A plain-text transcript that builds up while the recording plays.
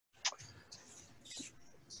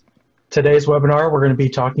Today's webinar, we're going to be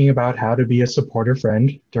talking about how to be a supportive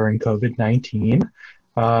friend during COVID-19,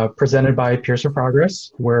 presented by Peers for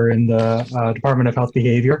Progress. We're in the Department of Health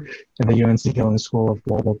Behavior in the UNC Gillings School of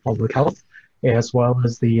Global Public Health, as well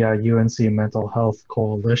as the UNC Mental Health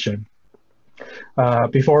Coalition.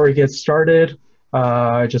 Before we get started,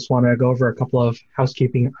 I just want to go over a couple of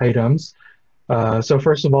housekeeping items. So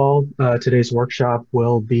first of all, today's workshop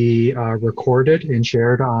will be recorded and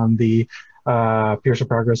shared on the Peers for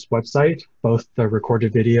Progress website, both the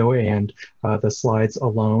recorded video and the slides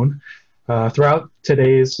alone. Throughout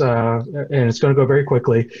today's, and it's going to go very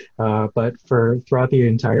quickly, but throughout the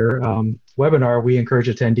entire webinar, we encourage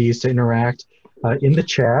attendees to interact in the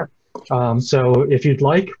chat. So if you'd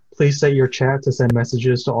like, please set your chat to send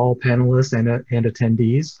messages to all panelists and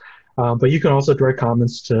attendees. But you can also direct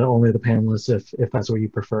comments to only the panelists if that's what you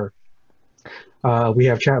prefer. We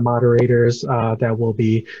have chat moderators that will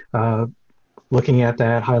be looking at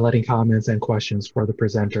that, highlighting comments and questions for the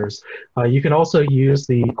presenters. You can also use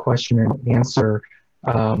the question and answer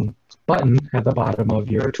button at the bottom of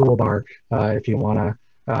your toolbar if you want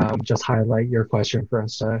to just highlight your question for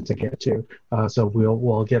us to get to. So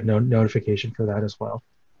we'll get notification for that as well.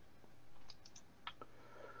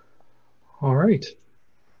 All right.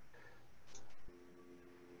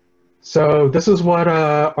 So this is what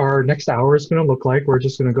our next hour is going to look like. We're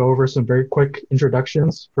just going to go over some very quick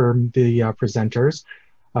introductions from the presenters.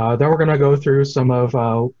 Then we're going to go through some of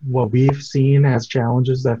what we've seen as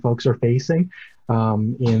challenges that folks are facing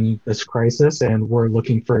in this crisis, and we're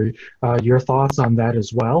looking for your thoughts on that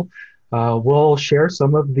as well. We'll share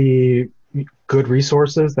some of the good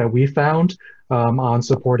resources that we found on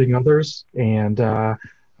supporting others, and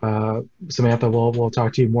Samantha will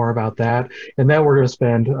talk to you more about that. And then we're going to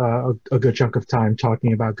spend a good chunk of time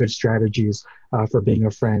talking about good strategies for being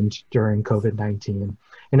a friend during COVID-19.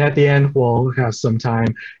 And at the end, we'll have some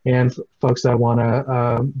time, and folks that want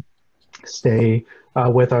to stay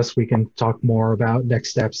with us, we can talk more about next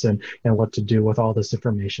steps and what to do with all this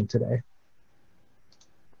information today.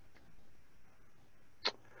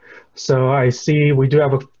 So I see we do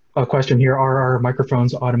have a question here. Are our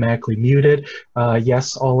microphones automatically muted?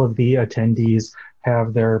 Yes, all of the attendees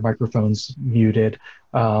have their microphones muted,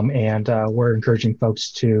 and we're encouraging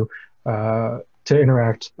folks to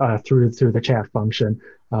interact through the chat function.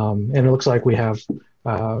 And it looks like we have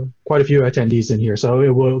quite a few attendees in here, so it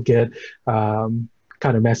will get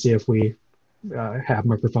kind of messy if we have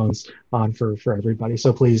microphones on for everybody.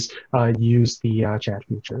 So please use the chat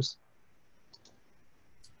features.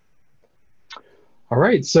 All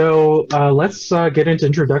right, so let's get into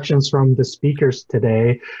introductions from the speakers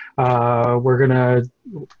today. We're gonna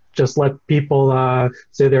just let people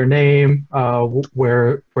say their name,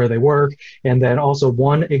 where they work, and then also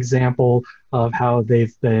one example of how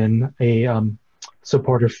they've been a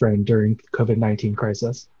supportive friend during COVID-19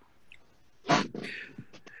 crisis.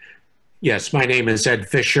 Yes, my name is Ed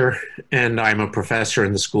Fisher, and I'm a professor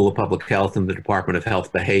in the School of Public Health in the Department of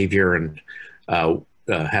Health Behavior, and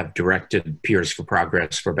have directed Peers for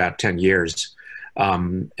Progress for about 10 years.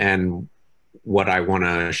 And what I want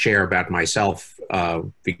to share about myself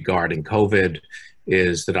regarding COVID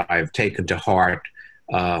is that I've taken to heart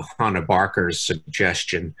Hannah Barker's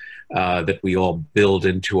suggestion that we all build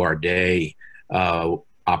into our day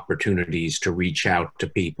opportunities to reach out to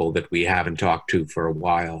people that we haven't talked to for a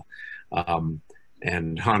while.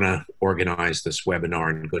 And Hannah organized this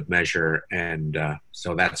webinar in good measure, and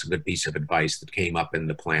so that's a good piece of advice that came up in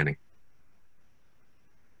the planning.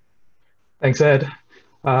 Thanks, Ed.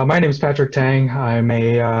 My name is Patrick Tang. I'm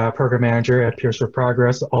a program manager at Peers for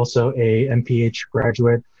Progress, also a MPH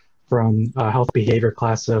graduate from Health Behavior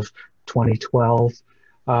class of 2012.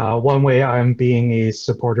 One way I'm being a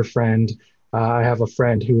supportive friend, I have a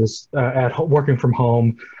friend who is working from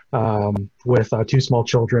home with two small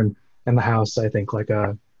children in the house, I think like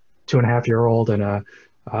a 2.5-year-old and a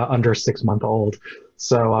under 6-month-old.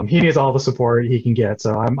 So he needs all the support he can get.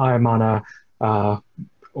 So I'm on a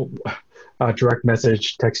direct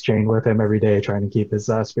message text chain with him every day, trying to keep his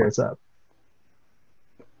spirits up.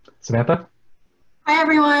 Samantha? Hi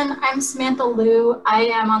everyone, I'm Samantha Liu. I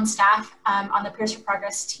am on staff on the Peers for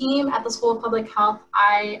Progress team at the School of Public Health.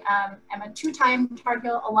 I am a 2-time Tar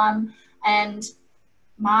Heel alum, and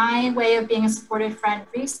my way of being a supportive friend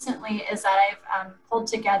recently is that I've pulled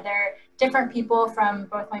together different people from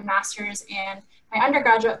both my master's and my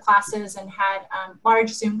undergraduate classes and had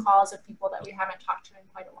large Zoom calls with people that we haven't talked to in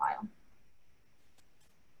quite a while.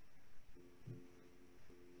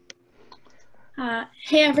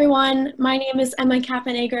 Hey everyone, my name is Emma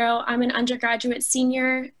Caponegro. I'm an undergraduate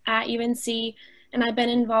senior at UNC, and I've been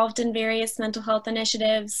involved in various mental health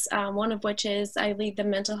initiatives, one of which is I lead the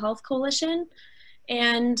Mental Health Coalition.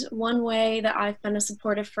 And one way that I've been a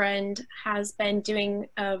supportive friend has been doing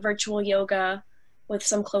virtual yoga with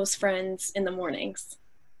some close friends in the mornings.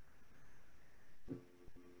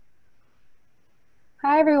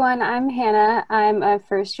 Hi everyone, I'm Hannah. I'm a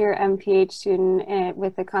first-year MPH student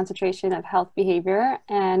with a concentration of health behavior,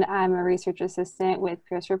 and I'm a research assistant with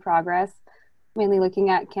Peers for Progress, mainly looking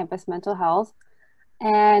at campus mental health.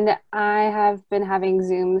 And I have been having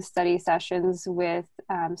Zoom study sessions with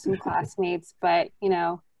some classmates, but you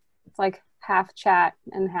know, it's like half chat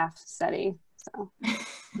and half study, so.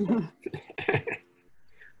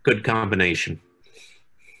 Good combination.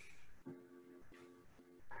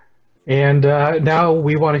 And now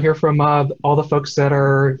we want to hear from all the folks that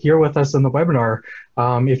are here with us in the webinar.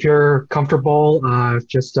 If you're comfortable,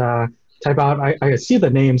 just type out, I see the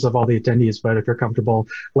names of all the attendees, but if you're comfortable,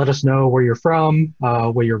 let us know where you're from,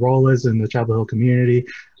 what your role is in the Chapel Hill community,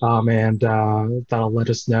 and that'll let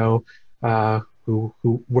us know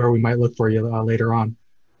where we might look for you later on.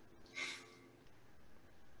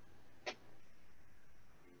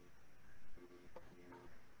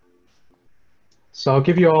 So I'll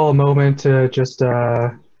give you all a moment to just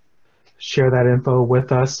share that info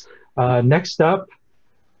with us. Next up,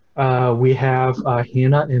 we have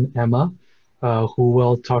Hannah and Emma, who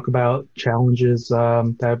will talk about challenges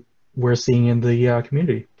that we're seeing in the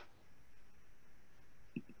community.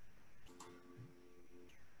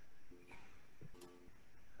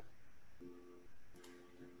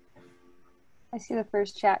 I see the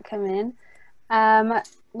first chat come in.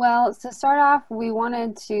 Well, to start off, we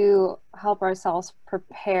wanted to help ourselves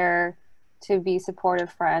prepare to be supportive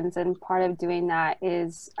friends, and part of doing that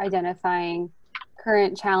is identifying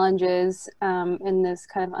current challenges in this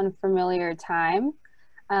kind of unfamiliar time.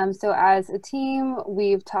 So as a team,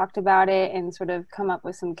 we've talked about it and sort of come up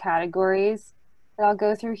with some categories that I'll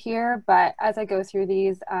go through here, but as I go through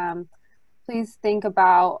these, please think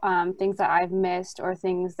about things that I've missed or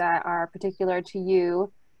things that are particular to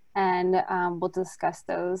you, and we'll discuss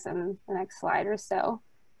those in the next slide or so.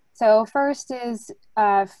 So first is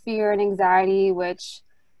fear and anxiety, which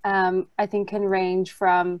I think can range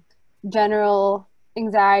from general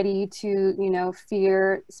anxiety to, you know,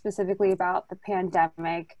 fear specifically about the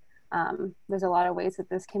pandemic. There's a lot of ways that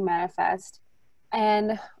this can manifest.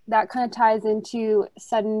 And that kind of ties into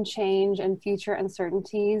sudden change and future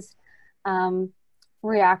uncertainties,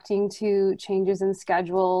 reacting to changes in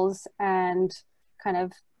schedules and kind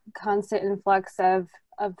of constant influx of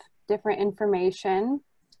different information.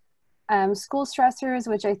 School stressors,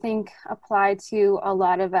 which I think apply to a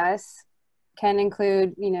lot of us, can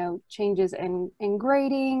include, you know, changes in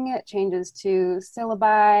grading, changes to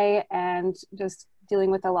syllabi, and just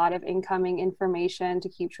dealing with a lot of incoming information to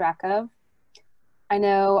keep track of. I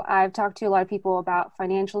know I've talked to a lot of people about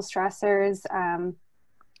financial stressors,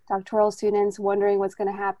 doctoral students wondering what's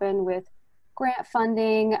going to happen with grant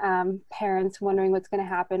funding, parents wondering what's going to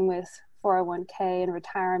happen with 401k and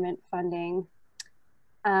retirement funding.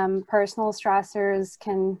 Personal stressors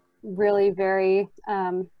can really vary.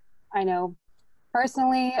 I know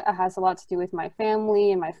personally it has a lot to do with my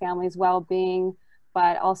family and my family's well-being,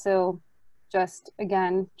 but also just,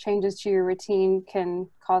 again, changes to your routine can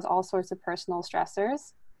cause all sorts of personal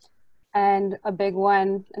stressors. And a big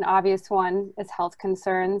one, an obvious one, is health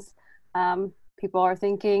concerns. People are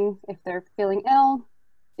thinking, if they're feeling ill,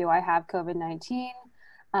 do I have COVID-19?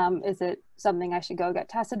 Is it something I should go get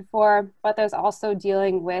tested for? But there's also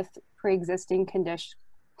dealing with pre-existing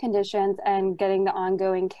conditions and getting the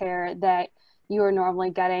ongoing care that you are normally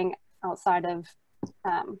getting outside of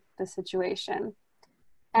the situation.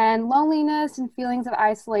 And loneliness and feelings of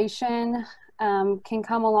isolation can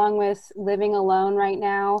come along with living alone right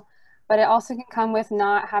now, but it also can come with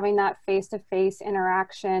not having that face-to-face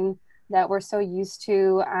interaction that we're so used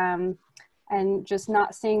to, and just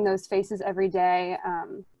not seeing those faces every day,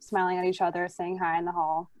 smiling at each other, saying hi in the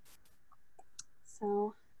hall.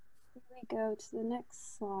 So here we go to the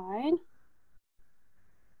next slide.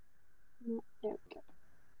 There we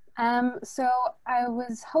go. So I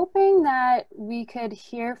was hoping that we could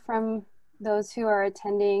hear from those who are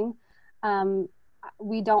attending.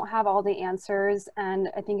 We don't have all the answers, and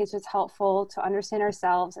I think it's just helpful to understand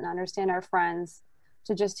ourselves and understand our friends,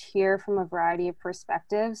 to just hear from a variety of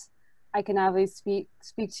perspectives. I can obviously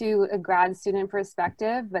speak to a grad student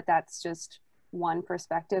perspective, but that's just one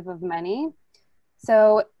perspective of many.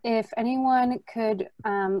 So if anyone could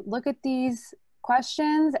look at these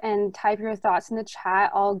questions and type your thoughts in the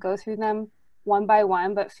chat, I'll go through them one by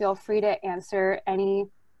one, but feel free to answer any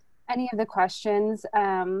of the questions,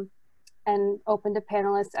 and open to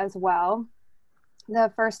panelists as well.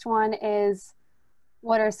 The first one is,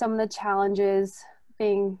 what are some of the challenges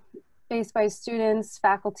being faced by students,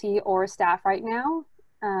 faculty, or staff right now?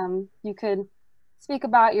 You could speak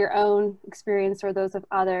about your own experience or those of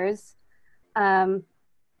others.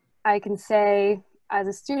 I can say, as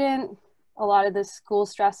a student, a lot of the school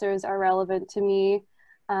stressors are relevant to me.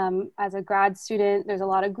 As a grad student, there's a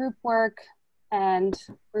lot of group work, and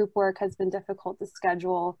group work has been difficult to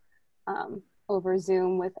schedule over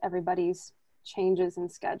Zoom with everybody's changes in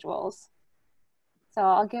schedules. So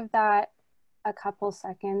I'll give that a couple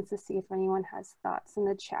seconds to see if anyone has thoughts in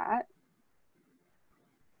the chat.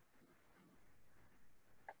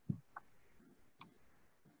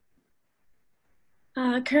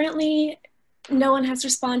 Currently, no one has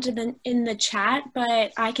responded in the chat,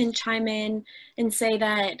 but I can chime in and say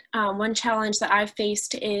that one challenge that I've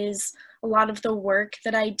faced is a lot of the work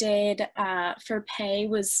that I did for pay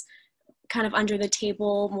was kind of under the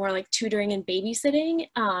table, more like tutoring and babysitting.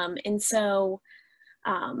 And so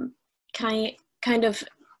kind of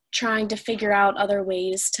trying to figure out other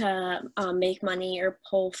ways to make money or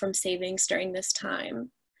pull from savings during this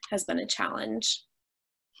time has been a challenge.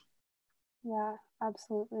 Yeah,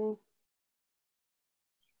 absolutely.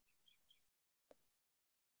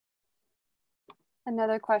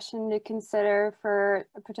 Another question to consider for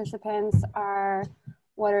participants are,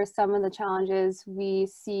 what are some of the challenges we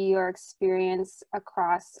see or experience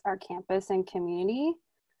across our campus and community?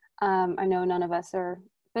 I know none of us are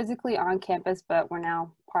physically on campus, but we're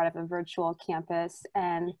now part of a virtual campus,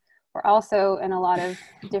 and we're also in a lot of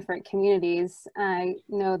different communities. I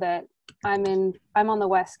know that I'm on the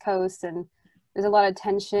West Coast, and there's a lot of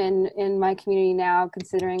tension in my community now,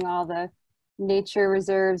 considering all the nature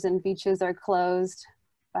reserves and beaches are closed,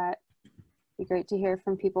 but it'd be great to hear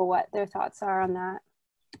from people what their thoughts are on that.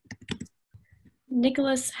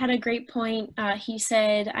 Nicholas had a great point. He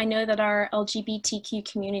said, I know that our LGBTQ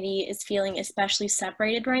community is feeling especially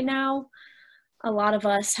separated right now. A lot of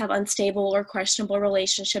us have unstable or questionable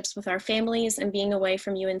relationships with our families, and being away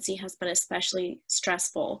from UNC has been especially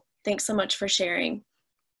stressful. Thanks so much for sharing.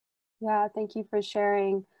 Yeah, thank you for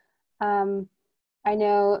sharing. I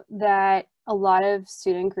know that a lot of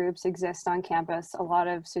student groups exist on campus, a lot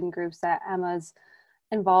of student groups that Emma's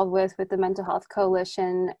involved with the Mental Health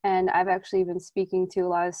Coalition, and I've actually been speaking to a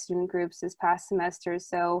lot of student groups this past semester,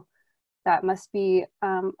 so that must be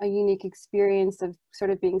a unique experience of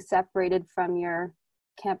sort of being separated from your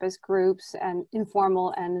campus groups and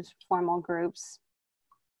informal and formal groups.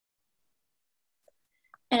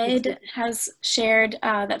 Ed has shared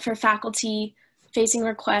that for faculty facing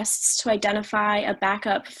requests to identify a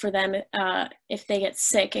backup for them if they get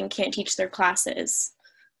sick and can't teach their classes.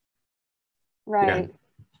 Right. Yeah.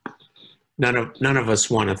 None of us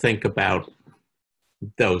want to think about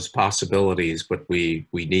those possibilities, but we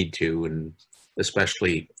need to, and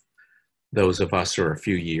especially those of us who are a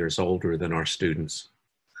few years older than our students.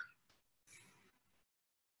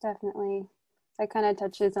 Definitely. That kind of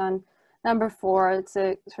touches on number 4. It's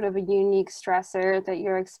a sort of a unique stressor that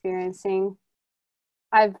you're experiencing.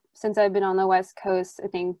 Since I've been on the West Coast, I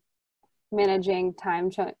think managing time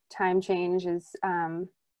change has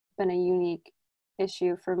been a unique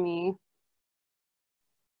issue for me.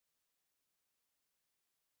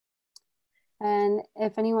 And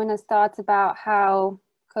if anyone has thoughts about how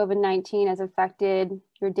COVID-19 has affected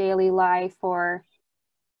your daily life or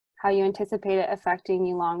how you anticipate it affecting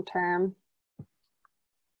you long term,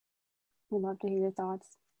 we'd love to hear your thoughts.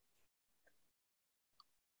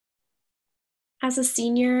 As a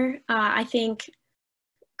senior, I think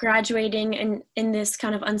graduating in this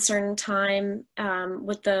kind of uncertain time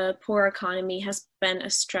with the poor economy has been a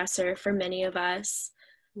stressor for many of us.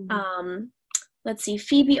 Mm-hmm. Let's see,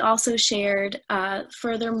 Phoebe also shared,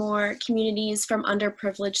 furthermore, communities from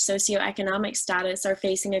underprivileged socioeconomic status are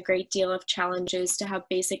facing a great deal of challenges to have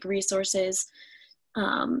basic resources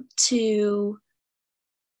to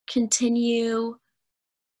continue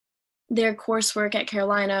their coursework at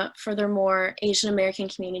Carolina. Furthermore, Asian American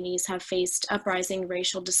communities have faced uprising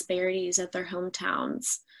racial disparities at their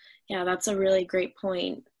hometowns. Yeah, that's a really great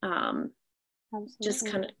point. Just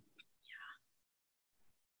kind of,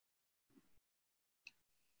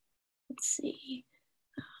 let's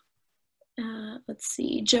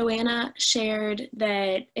see. Joanna shared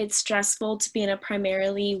that it's stressful to be in a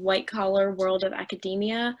primarily white-collar world of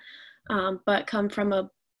academia, but come from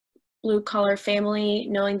a blue-collar family,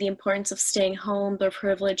 knowing the importance of staying home, the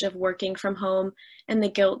privilege of working from home, and the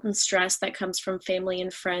guilt and stress that comes from family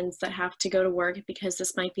and friends that have to go to work because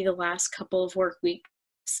this might be the last couple of work weeks,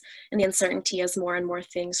 and the uncertainty as more and more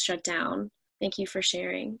things shut down. Thank you for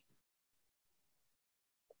sharing.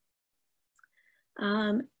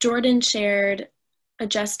 Jordan shared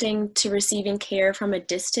adjusting to receiving care from a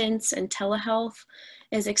distance and telehealth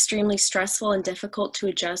is extremely stressful and difficult to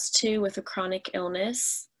adjust to with a chronic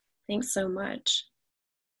illness. Thanks so much.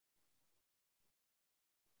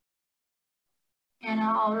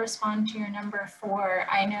 Anna, I'll respond to your number 4.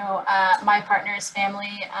 I know my partner's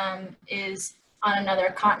family is on another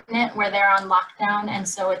continent where they're on lockdown, and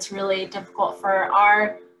so it's really difficult for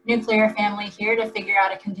our nuclear family here to figure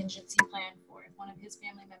out a contingency plan for if one of his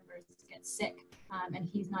family members gets sick and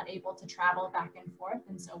he's not able to travel back and forth.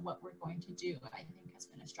 And so what we're going to do, I think, has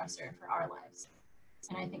been a stressor for our lives.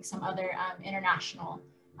 And I think some other international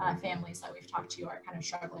families that we've talked to are kind of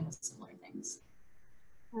struggling with similar things.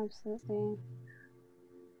 Absolutely.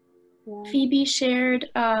 Yeah. Phoebe shared,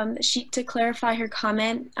 to clarify her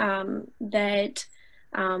comment, that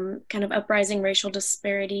kind of uprising racial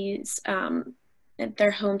disparities at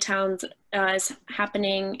their hometowns is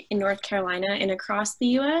happening in North Carolina and across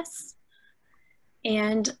the US.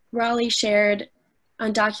 And Raleigh shared,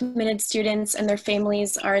 undocumented students and their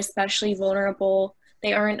families are especially vulnerable.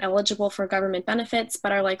 They aren't eligible for government benefits,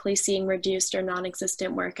 but are likely seeing reduced or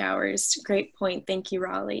non-existent work hours. Great point. Thank you,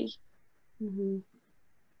 Raleigh. Mm-hmm.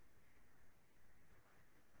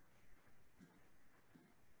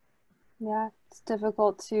 Yeah, it's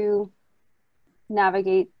difficult to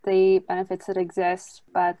navigate the benefits that exist,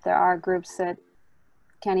 but there are groups that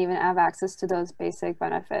can't even have access to those basic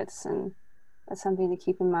benefits, and that's something to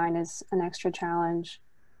keep in mind as an extra challenge.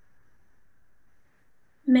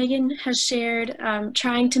 Megan has shared,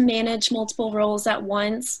 trying to manage multiple roles at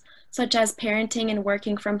once, such as parenting and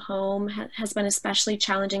working from home, has been especially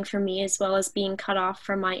challenging for me, as well as being cut off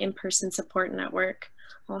from my in-person support network.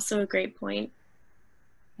 Also a great point.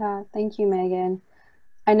 Yeah, thank you, Megan.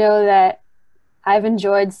 I know that I've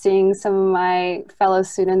enjoyed seeing some of my fellow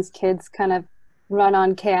students' kids kind of run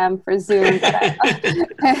on cam for Zoom.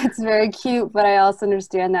 It's very cute, but I also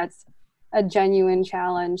understand that's a genuine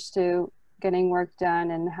challenge to getting work done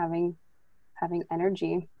and having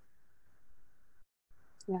energy.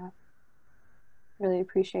 Yeah, really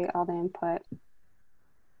appreciate all the input.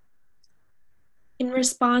 In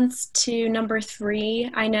response to number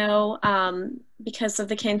 3, I know because of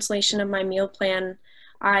the cancellation of my meal plan,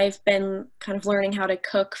 I've been kind of learning how to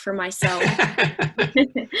cook for myself,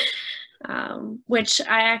 which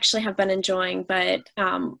I actually have been enjoying, but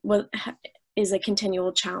is a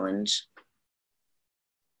continual challenge.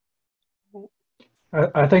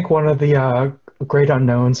 I think one of the great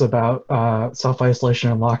unknowns about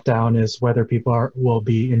self-isolation and lockdown is whether people will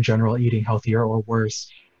be in general eating healthier or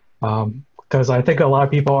worse. Because I think a lot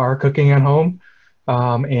of people are cooking at home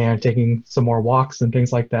and taking some more walks and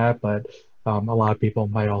things like that, but a lot of people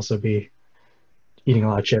might also be eating a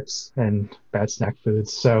lot of chips and bad snack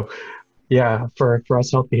foods. So yeah, for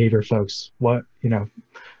us health behavior folks, what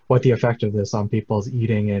the effect of this on people's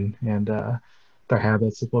eating and their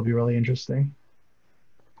habits will be really interesting.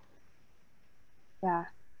 Yeah,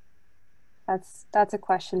 that's a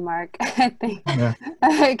question mark. I think Yeah.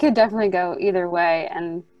 it could definitely go either way,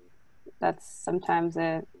 and that's sometimes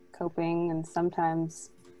a coping, and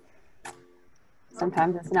sometimes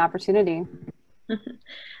it's an opportunity.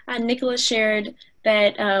 Nicholas shared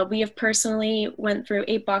that we have personally went through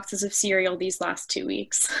 8 boxes of cereal these last 2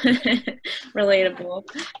 weeks. Relatable.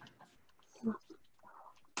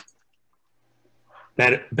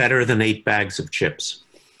 Better than 8 bags of chips.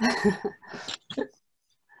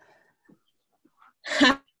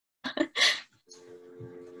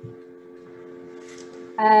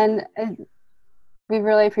 And we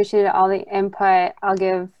really appreciated all the input. I'll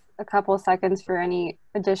give a couple seconds for any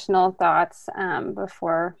additional thoughts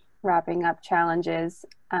before wrapping up challenges.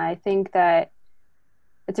 I think that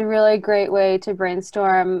it's a really great way to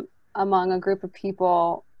brainstorm among a group of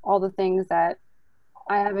people all the things that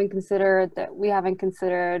I haven't considered, that we haven't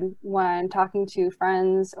considered when talking to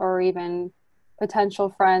friends or even potential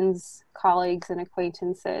friends, colleagues, and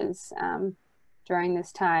acquaintances during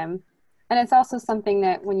this time. And it's also something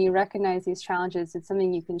that when you recognize these challenges, it's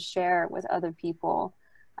something you can share with other people.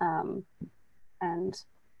 And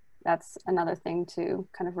that's another thing to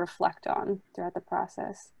kind of reflect on throughout the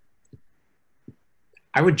process.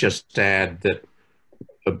 I would just add that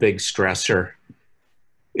a big stressor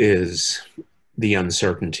is the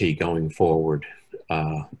uncertainty going forward.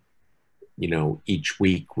 Each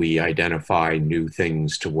week we identify new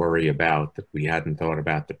things to worry about that we hadn't thought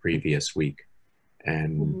about the previous week.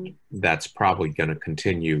 And that's probably going to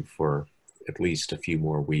continue for at least a few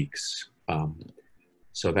more weeks.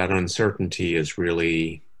 So that uncertainty is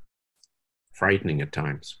really frightening at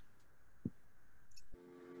times.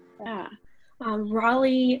 Yeah.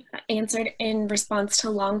 Raleigh answered in response to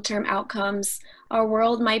long-term outcomes. Our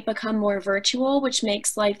world might become more virtual, which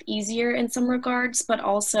makes life easier in some regards, but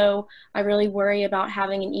also I really worry about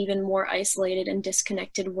having an even more isolated and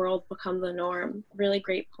disconnected world become the norm. Really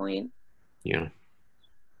great point. Yeah.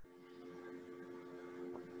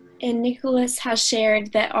 And Nicholas has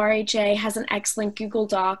shared that RHA has an excellent Google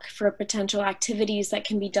Doc for potential activities that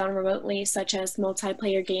can be done remotely, such as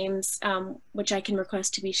multiplayer games, which I can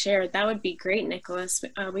request to be shared. That would be great, Nicholas.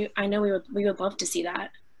 I know we would love to see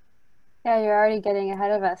that. Yeah, you're already getting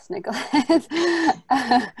ahead of us, Nicholas.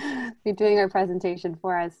 You're doing our presentation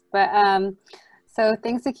for us. But so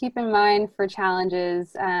things to keep in mind for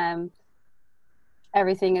challenges.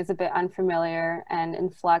 Everything is a bit unfamiliar and in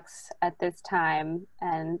flux at this time,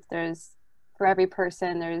 and for every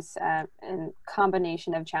person there's a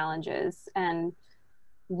combination of challenges, and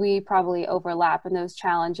we probably overlap in those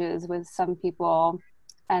challenges with some people,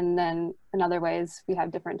 and then in other ways we have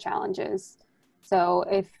different challenges. So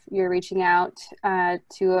if you're reaching out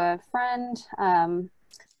to a friend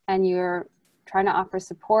and you're trying to offer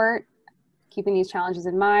support, keeping these challenges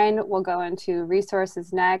in mind, we'll go into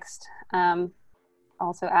resources next.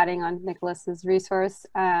 Also adding on Nicholas's resource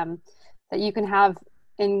that you can have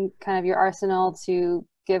in kind of your arsenal to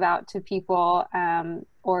give out to people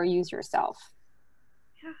or use yourself.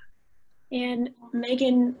 Yeah. And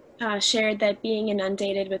Megan shared that being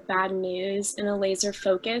inundated with bad news and a laser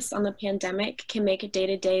focus on the pandemic can make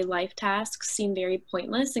day-to-day life tasks seem very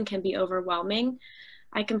pointless and can be overwhelming.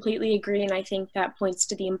 I completely agree, and I think that points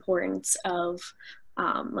to the importance of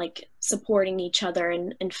like supporting each other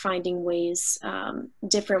and finding ways,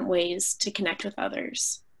 different ways to connect with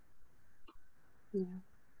others. Yeah.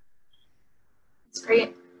 That's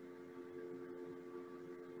great.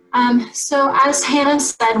 So as Hannah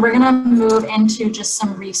said, we're gonna move into just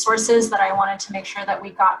some resources that I wanted to make sure that we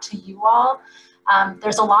got to you all.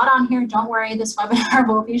 There's a lot on here. Don't worry, this webinar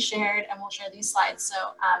will be shared and we'll share these slides. So,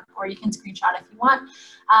 or you can screenshot if you want.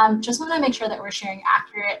 Just want to make sure that we're sharing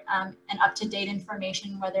accurate and up-to-date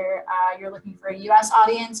information, whether you're looking for a US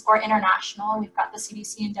audience or international. We've got the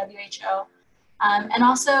CDC and WHO. And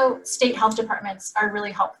also state health departments are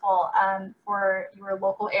really helpful for your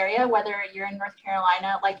local area, whether you're in North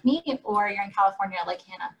Carolina like me or you're in California like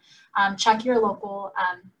Hannah. Check your local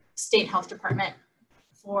state health department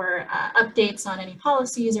for updates on any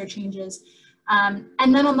policies or changes.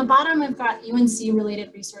 And then on the bottom, I've got UNC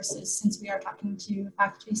related resources since we are talking to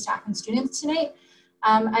faculty, staff, and students tonight.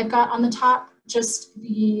 I've got on the top just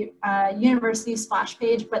the university splash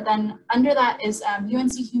page, but then under that is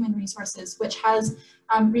UNC Human Resources, which has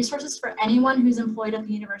resources for anyone who's employed at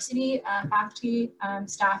the university, faculty,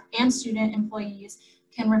 staff, and student employees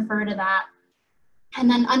can refer to that. And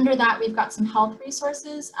then under that, we've got some health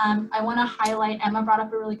resources. I want to highlight, Emma brought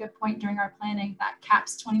up a really good point during our planning that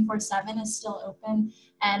CAPS 24/7 is still open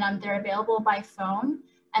and they're available by phone.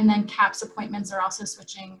 And then CAPS appointments are also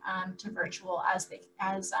switching to virtual as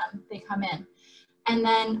they come in. And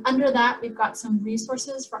then under that, we've got some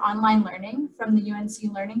resources for online learning from the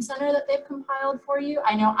UNC Learning Center that they've compiled for you.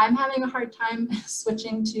 I know I'm having a hard time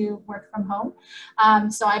switching to work from home.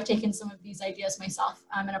 So I've taken some of these ideas myself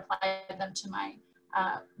and applied them to my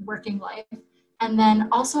working life. And then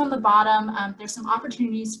also on the bottom, there's some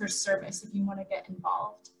opportunities for service if you want to get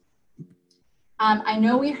involved. I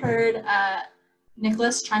know we heard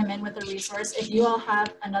Nicholas chime in with a resource. If you all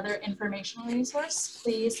have another informational resource,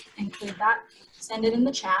 please include that, send it in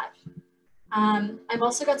the chat. I've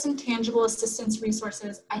also got some tangible assistance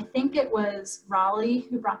resources. I think it was Raleigh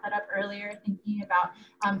who brought that up earlier, thinking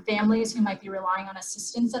about families who might be relying on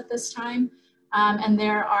assistance at this time. And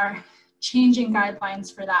there are changing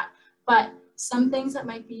guidelines for that. But some things that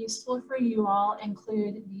might be useful for you all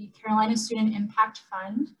include the Carolina Student Impact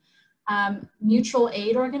Fund, mutual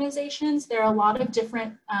aid organizations. There are a lot of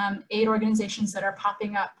different aid organizations that are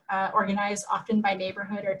popping up, organized often by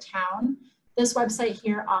neighborhood or town. This website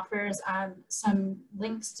here offers some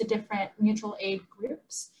links to different mutual aid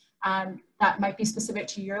groups that might be specific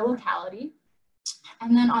to your locality.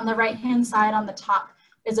 And then on the right-hand side on the top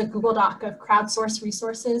is a Google Doc of crowdsourced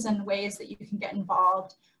resources and ways that you can get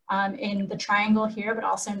involved in the triangle here, but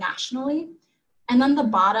also nationally. And then the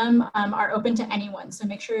bottom are open to anyone. So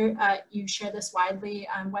make sure you share this widely,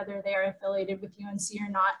 whether they are affiliated with UNC or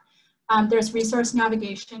not. There's resource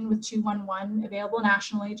navigation with 211 available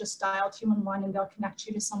nationally. Just dial 211 and they'll connect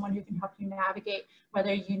you to someone who can help you navigate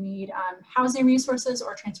whether you need housing resources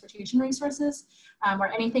or transportation resources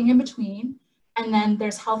or anything in between. And then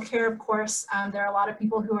there's healthcare, of course. There are a lot of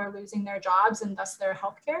people who are losing their jobs and thus their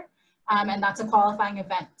healthcare. And that's a qualifying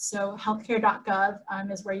event. So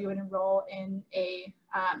healthcare.gov is where you would enroll in a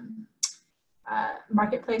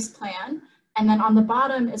marketplace plan. And then on the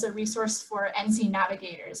bottom is a resource for NC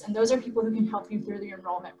navigators. And those are people who can help you through the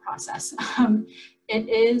enrollment process. It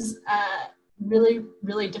is really,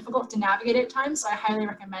 really difficult to navigate at times. So I highly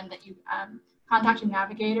recommend that you contact a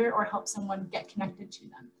navigator or help someone get connected to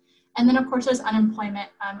them. And then of course there's unemployment.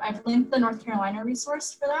 I've linked the North Carolina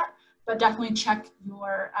resource for that, but definitely check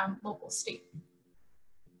your local state.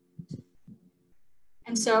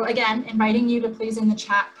 And so again, inviting you to please in the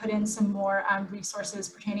chat, put in some more resources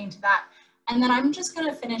pertaining to that. And then I'm just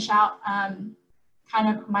gonna finish out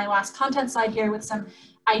kind of my last content slide here with some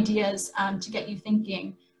ideas to get you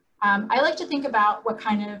thinking. I like to think about what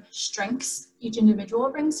kind of strengths each individual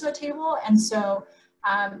brings to a table. And so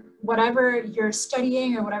whatever you're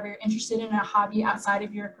studying or whatever you're interested in, a hobby outside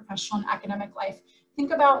of your professional and academic life,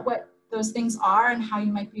 think about what those things are and how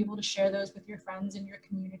you might be able to share those with your friends in your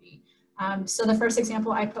community. So the first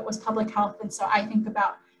example I put was public health. And so I think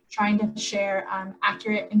about trying to share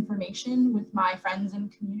accurate information with my friends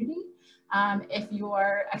and community. If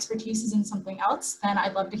your expertise is in something else, then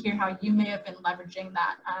I'd love to hear how you may have been leveraging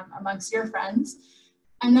that amongst your friends.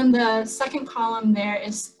 And then the second column there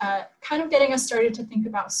is kind of getting us started to think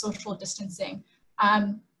about social distancing.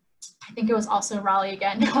 I think it was also Raleigh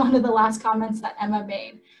again, one of the last comments that Emma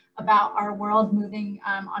made about our world moving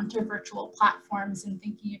onto virtual platforms and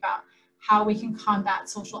thinking about how we can combat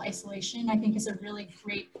social isolation, I think is a really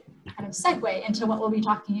great kind of segue into what we'll be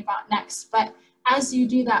talking about next. But as you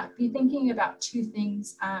do that, be thinking about two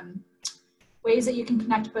things, ways that you can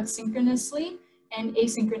connect both synchronously and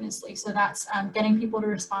asynchronously. So that's getting people to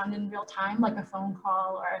respond in real time, like a phone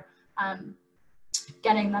call or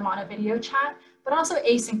getting them on a video chat, but also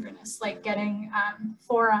asynchronous, like getting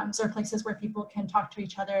forums or places where people can talk to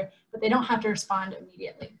each other, but they don't have to respond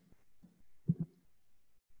immediately.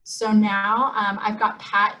 So now I've got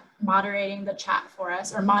Pat moderating the chat for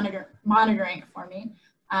us, or monitoring it for me.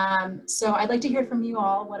 So I'd like to hear from you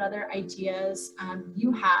all what other ideas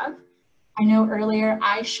you have. I know earlier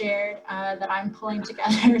I shared that I'm pulling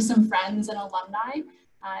together some friends and alumni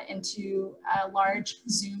into large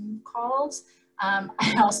Zoom calls.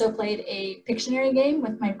 I also played a Pictionary game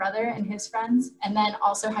with my brother and his friends, and then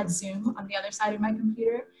also had Zoom on the other side of my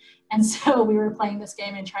computer. And so we were playing this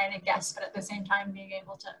game and trying to guess, but at the same time being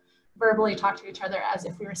able to verbally talk to each other as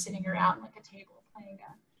if we were sitting around like a table playing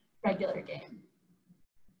a regular game.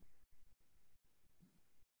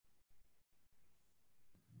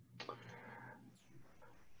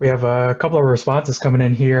 We have a couple of responses coming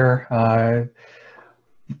in here. I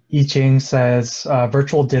Ching says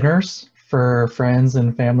virtual dinners for friends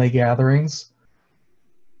and family gatherings.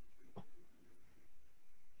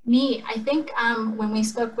 Neat. I think when we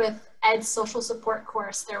spoke with Ed's social support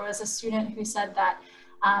course, there was a student who said that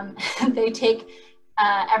they take,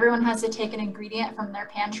 everyone has to take an ingredient from their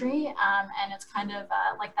pantry, and it's kind of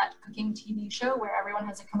like that cooking TV show where everyone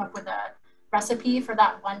has to come up with a recipe for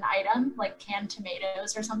that one item, like canned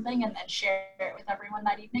tomatoes or something, and then share it with everyone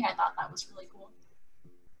that evening. I thought that was really cool.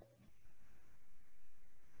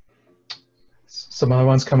 Some other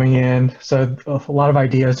ones coming in. So a lot of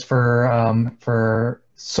ideas for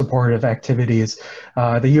supportive activities.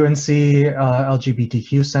 The UNC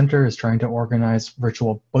LGBTQ Center is trying to organize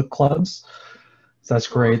virtual book clubs. So that's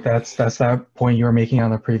great. That's that point you were making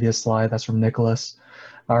on the previous slide. That's from Nicholas.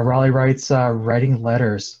 Raleigh writes, writing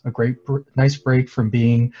letters, a nice break from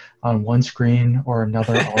being on one screen or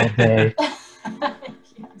another all day.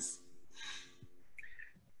 Yes.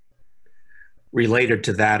 Related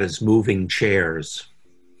to that is moving chairs.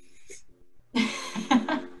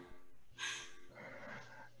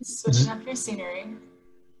 Switching up your scenery.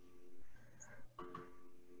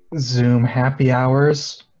 Zoom happy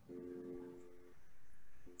hours.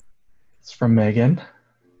 It's from Megan.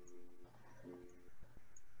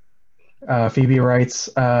 Phoebe writes,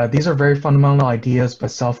 these are very fundamental ideas, but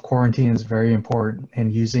self-quarantine is very important,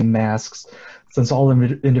 and using masks, since all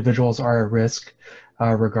individuals are at risk,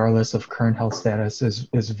 regardless of current health status,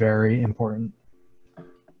 is very important.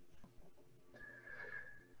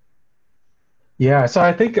 Yeah, so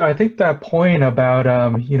I think that point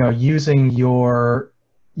about you know, using your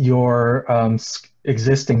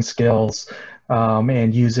existing skills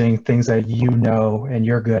and using things that you know and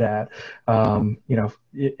you're good at, you know,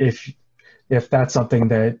 if that's something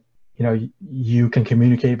that you know you can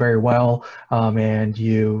communicate very well, and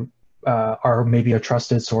you are maybe a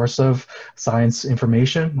trusted source of science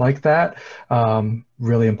information like that,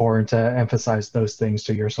 really important to emphasize those things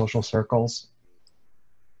to your social circles.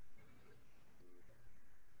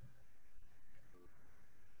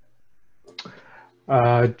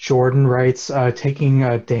 Jordan writes, taking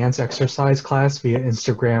a dance exercise class via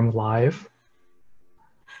Instagram Live.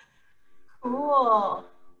 Cool. Cool.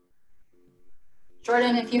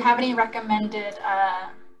 Jordan, if you have any recommended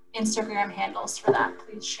Instagram handles for that,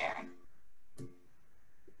 please share.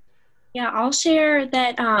 Yeah, I'll share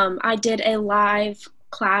that I did a live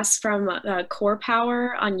class from Core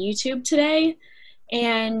Power on YouTube today,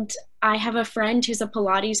 and I have a friend who's a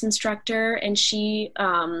Pilates instructor, and she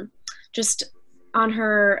just on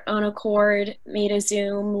her own accord made a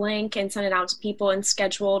Zoom link and sent it out to people and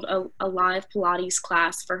scheduled a live Pilates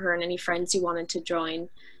class for her and any friends who wanted to join.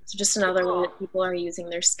 So just another way that people are using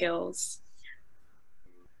their skills.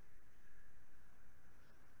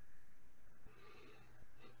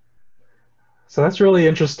 So that's really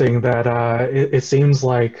interesting that it seems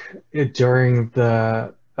like during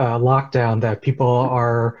the lockdown that people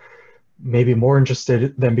are maybe more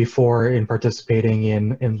interested than before in participating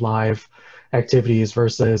in live activities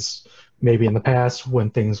versus maybe in the past when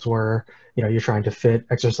things were, you're trying to fit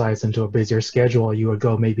exercise into a busier schedule, you would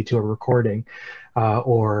go maybe to a recording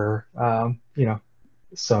or,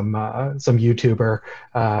 some YouTuber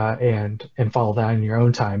and follow that in your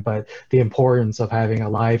own time. But the importance of having a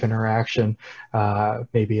live interaction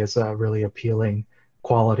maybe is a really appealing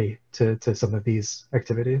quality to some of these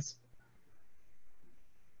activities.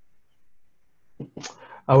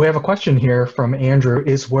 We have a question here from Andrew.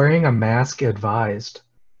 Is wearing a mask advised?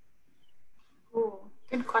 Ooh,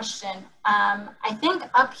 good question. I think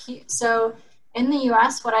up here, so in the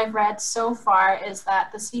US, what I've read so far is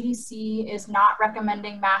that the CDC is not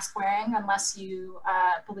recommending mask wearing unless you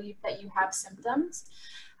believe that you have symptoms.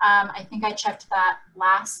 I think I checked that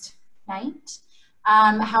last night.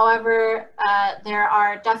 However, there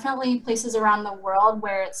are definitely places around the world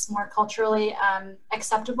where it's more culturally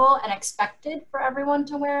acceptable and expected for everyone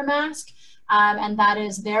to wear a mask. And that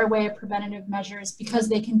is their way of preventative measures because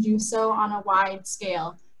they can do so on a wide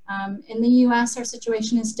scale. In the US, our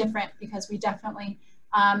situation is different because we definitely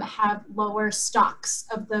have lower stocks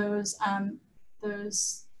of those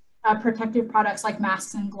protective products like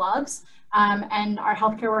masks and gloves, and our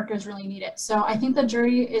healthcare workers really need it. So I think the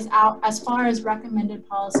jury is out as far as recommended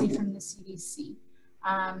policy from the CDC.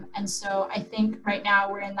 And so I think right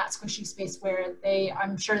now we're in that squishy space where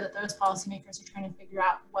I'm sure that those policymakers are trying to figure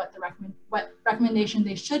out what recommendation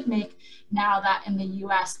they should make now that in the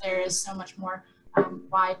US there is so much more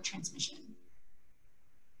wide transmission.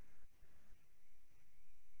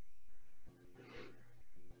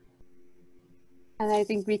 And I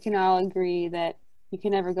think we can all agree that you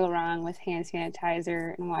can never go wrong with hand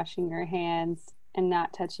sanitizer and washing your hands and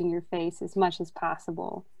not touching your face as much as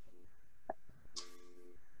possible.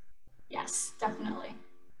 Yes, definitely.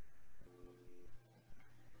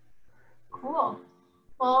 Cool.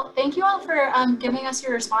 Well, thank you all for giving us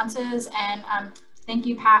your responses, and thank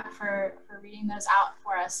you, Pat, for reading those out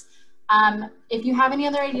for us. If you have any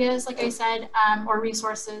other ideas, like I said, or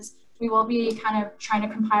resources, we will be kind of trying to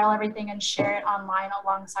compile everything and share it online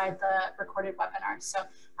alongside the recorded webinar. So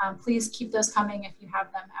please keep those coming if you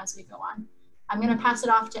have them as we go on. I'm going to pass it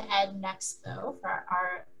off to Ed next, though, for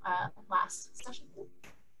our last session.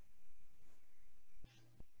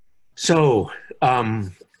 So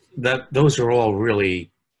those are all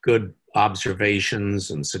really good observations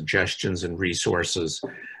and suggestions and resources.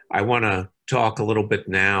 I want to talk a little bit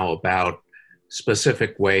now about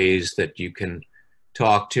specific ways that you can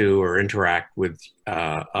talk to or interact with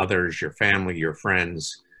others, your family, your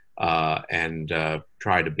friends, and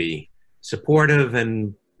try to be supportive,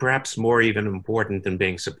 and perhaps more even important than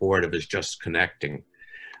being supportive is just connecting.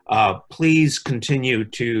 Please continue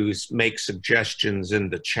to make suggestions in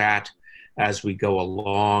the chat as we go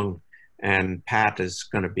along, and Pat is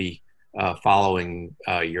going to be following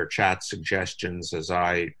your chat suggestions as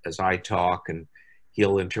I talk, and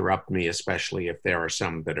he'll interrupt me, especially if there are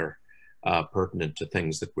some that are pertinent to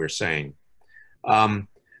things that we're saying.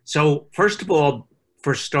 So first of all,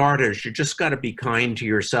 for starters, you just got to be kind to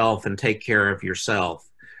yourself and take care of yourself.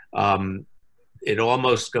 It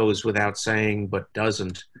almost goes without saying, but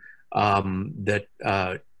doesn't,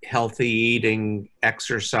 that healthy eating,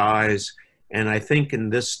 exercise, and I think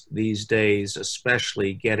in these days,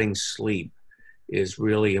 especially getting sleep is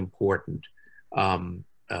really important.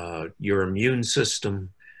 Your immune system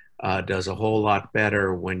does a whole lot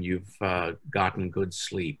better when you've gotten good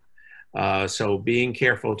sleep. So being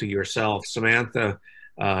careful to yourself. Samantha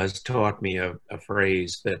has taught me a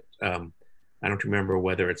phrase that I don't remember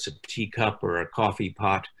whether it's a teacup or a coffee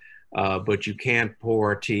pot, but you can't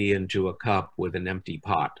pour tea into a cup with an empty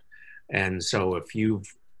pot. And so if you've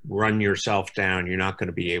run yourself down, you're not going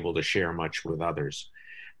to be able to share much with others.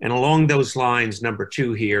 And along those lines, number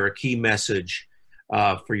 2 here, a key message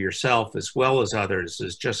for yourself as well as others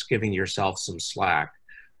is just giving yourself some slack.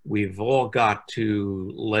 we've all got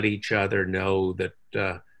to let each other know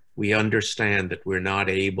that we understand that we're not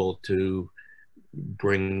able to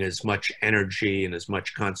bring as much energy and as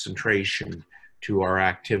much concentration to our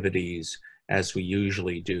activities as we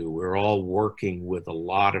usually do. We're all working with a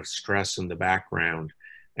lot of stress in the background,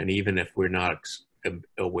 and even if we're not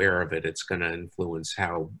aware of it, it's going to influence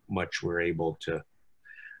how much we're able to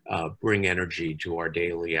bring energy to our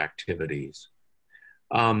daily activities.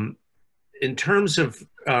 In terms of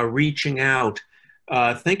reaching out,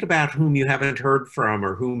 think about whom you haven't heard from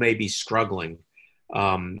or who may be struggling.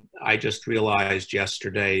 I just realized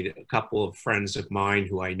yesterday that a couple of friends of mine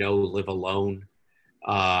who I know live alone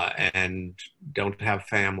and don't have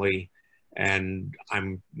family, and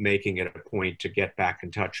I'm making it a point to get back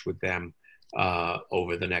in touch with them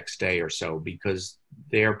over the next day or so, because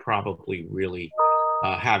they're probably really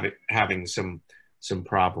having some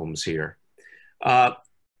problems here.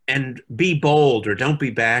 And be bold, or don't be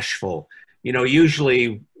bashful. You know,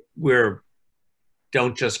 usually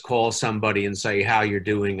don't just call somebody and say, how you're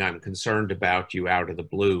doing, I'm concerned about you, out of the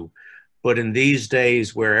blue. But in these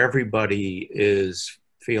days where everybody is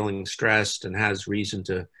feeling stressed and has reason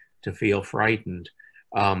to feel frightened,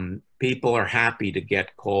 people are happy to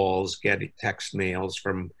get calls, get text mails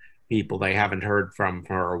from people they haven't heard from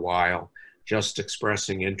for a while, just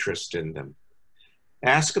expressing interest in them.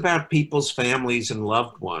 Ask about people's families and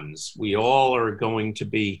loved ones. We all are going to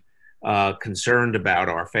be concerned about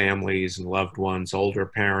our families and loved ones, older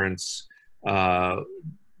parents,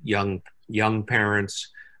 young parents,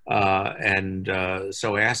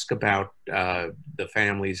 so ask about the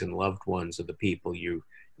families and loved ones of the people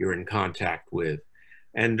you're in contact with.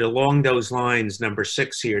 And along those lines, number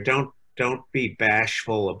 6 here, don't be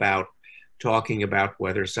bashful about talking about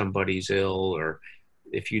whether somebody's ill, or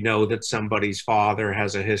if you know that somebody's father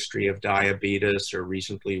has a history of diabetes or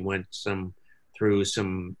recently went through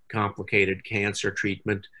some complicated cancer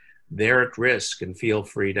treatment, they're at risk, and feel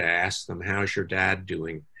free to ask them, how's your dad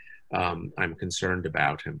doing? I'm concerned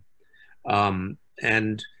about him.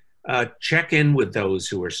 And check in with those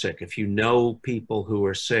who are sick. If you know people who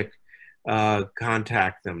are sick,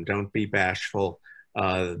 contact them. Don't be bashful.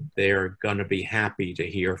 They're gonna be happy to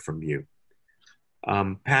hear from you.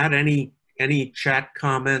 Pat, any chat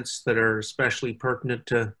comments that are especially pertinent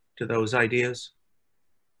to those ideas?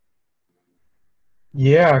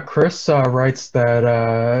 Yeah, Chris writes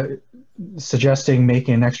that suggesting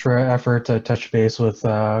making an extra effort to touch base with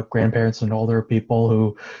grandparents and older people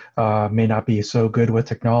who may not be so good with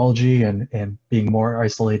technology and being more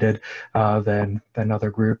isolated than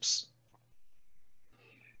other groups.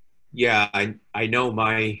 Yeah, I know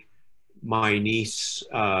my niece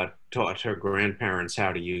taught her grandparents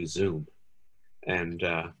how to use Zoom, and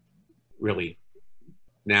really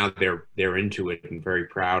now they're into it and very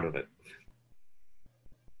proud of it.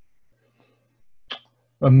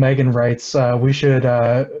 Megan writes, we should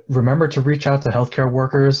remember to reach out to healthcare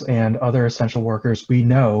workers and other essential workers we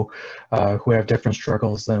know who have different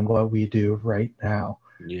struggles than what we do right now.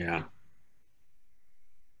 Yeah.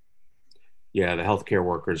 Yeah, the healthcare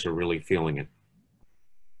workers are really feeling it.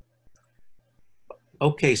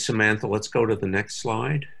 Okay, Samantha, let's go to the next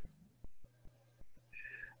slide.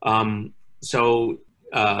 I sort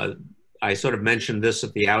of mentioned this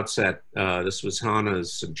at the outset. This was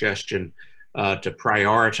Hannah's suggestion to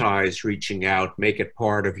prioritize reaching out, make it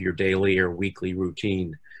part of your daily or weekly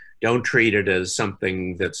routine. Don't treat it as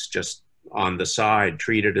something that's just on the side.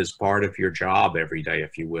 Treat it as part of your job every day,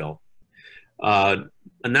 if you will.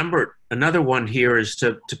 Another one here is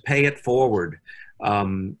to pay it forward.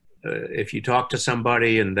 If you talk to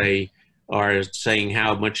somebody and they are saying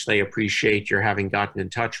how much they appreciate your having gotten in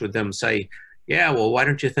touch with them, say, yeah, well, why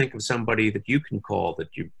don't you think of somebody that you can call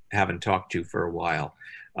that you haven't talked to for a while?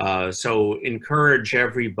 So encourage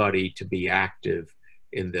everybody to be active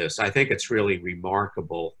in this. I think it's really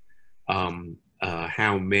remarkable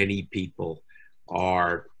how many people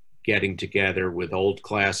are getting together with old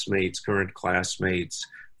classmates, current classmates,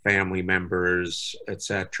 family members,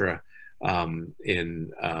 etc.,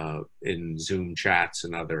 in Zoom chats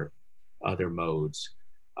and other modes.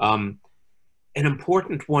 An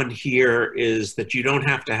important one here is that you don't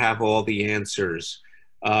have to have all the answers.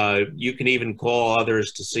 You can even call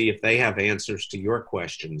others to see if they have answers to your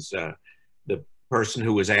questions. The person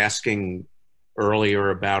who was asking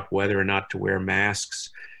earlier about whether or not to wear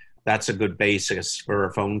masks, that's a good basis for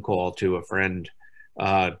a phone call to a friend.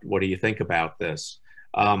 What do you think about this?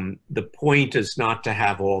 The point is not to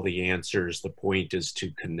have all the answers. The point is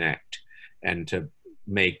to connect and to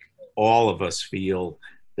make all of us feel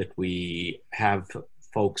that we have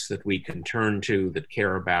folks that we can turn to that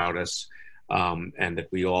care about us, and that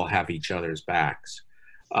we all have each other's backs.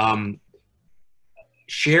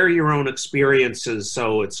 Share your own experiences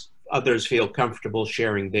so others feel comfortable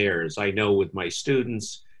sharing theirs. I know with my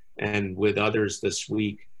students and with others this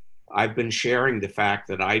week, I've been sharing the fact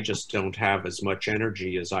that I just don't have as much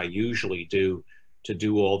energy as I usually do to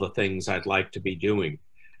do all the things I'd like to be doing.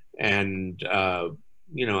 And,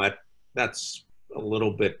 you know, that's a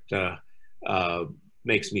little bit,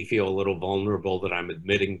 makes me feel a little vulnerable that I'm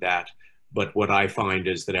admitting that. But what I find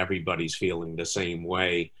is that everybody's feeling the same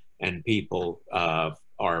way, and people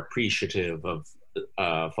are appreciative of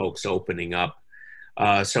folks opening up.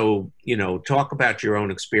 So, you know, talk about your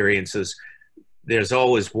own experiences. There's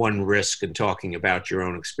always one risk in talking about your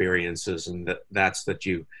own experiences, and that's that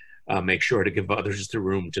you make sure to give others the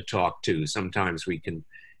room to talk to. Sometimes we can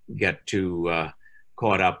get too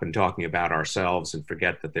caught up in talking about ourselves and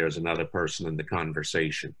forget that there's another person in the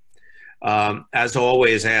conversation. As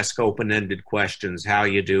always, ask open-ended questions. How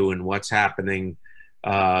you doing? What's happening?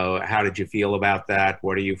 How did you feel about that?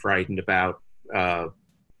 What are you frightened about?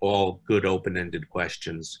 All good open-ended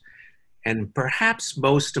questions. And perhaps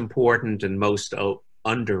most important and most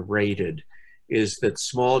underrated is that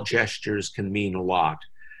small gestures can mean a lot.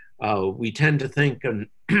 We tend to think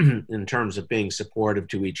in terms of being supportive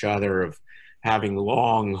to each other, of having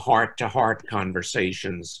long heart-to-heart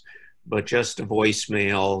conversations, but just a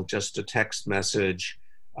voicemail, just a text message,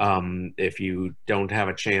 if you don't have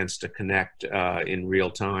a chance to connect in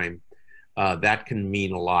real time, that can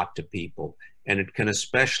mean a lot to people. And it can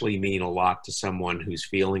especially mean a lot to someone who's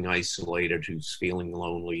feeling isolated, who's feeling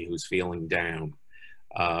lonely, who's feeling down.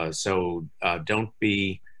 So don't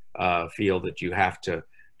feel that you have to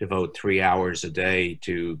devote 3 hours a day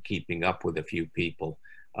to keeping up with a few people.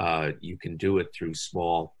 You can do it through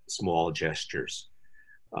small gestures.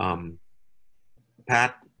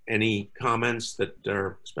 Pat, any comments that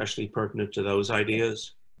are especially pertinent to those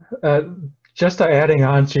ideas? Just adding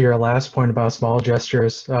on to your last point about small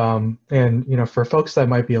gestures, and you know, for folks that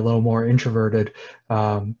might be a little more introverted,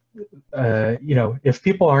 you know, if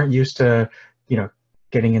people aren't used to, you know,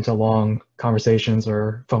 getting into long conversations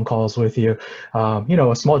or phone calls with you, you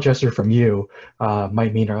know, a small gesture from you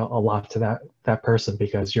might mean a lot to that person,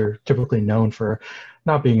 because you're typically known for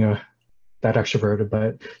not being that extroverted,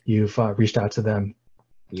 but you've reached out to them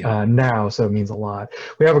now, so it means a lot.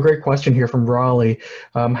 We have a great question here from Raleigh.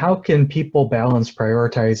 How can people balance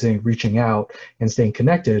prioritizing reaching out and staying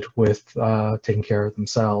connected with taking care of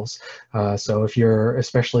themselves? So if you're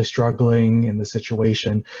especially struggling in the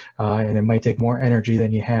situation, and it might take more energy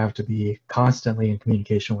than you have to be constantly in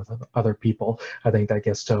communication with other people, I think that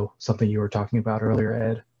gets to something you were talking about earlier,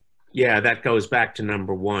 Ed. Yeah, that goes back to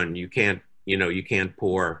number one. You can't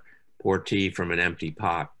pour tea from an empty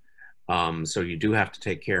pot. So you do have to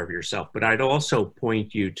take care of yourself. But I'd also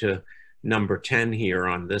point you to number 10 here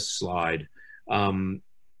on this slide.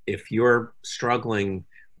 If you're struggling,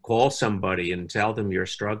 call somebody and tell them you're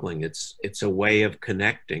struggling. It's a way of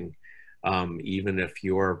connecting, even if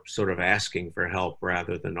you're sort of asking for help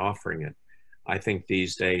rather than offering it. I think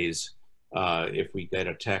these days, if we get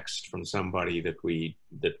a text from somebody that we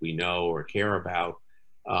know or care about,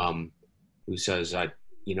 who says, I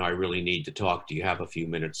really need to talk. Do you have a few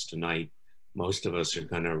minutes tonight? Most of us are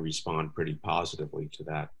going to respond pretty positively to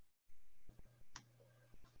that.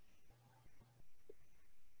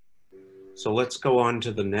 So let's go on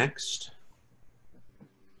to the next.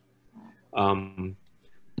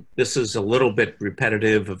 This is a little bit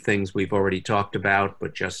repetitive of things we've already talked about,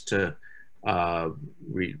 but just to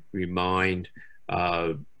remind,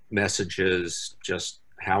 messages, just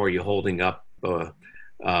how are you holding up,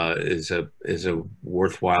 is a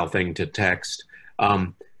worthwhile thing to text.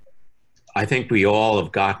 I think we all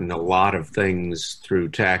have gotten a lot of things through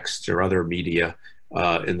text or other media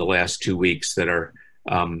in the last 2 weeks that are,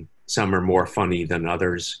 some are more funny than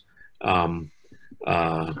others. But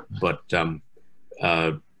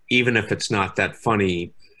even if it's not that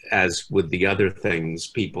funny, as with the other things,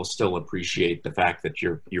 people still appreciate the fact that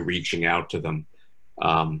you're reaching out to them.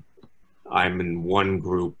 I'm in one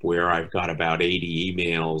group where I've got about 80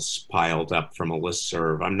 emails piled up from a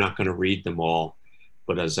listserv. I'm not going to read them all,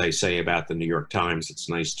 but as I say about the New York Times, it's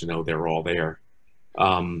nice to know they're all there.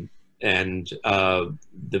 And the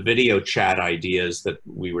video chat ideas that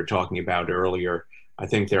we were talking about earlier, I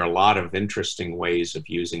think there are a lot of interesting ways of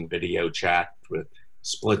using video chat with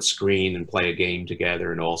split screen and play a game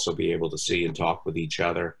together and also be able to see and talk with each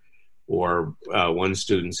other. Or one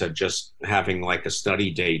student said just having like a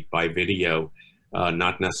study date by video,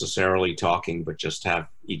 not necessarily talking, but just have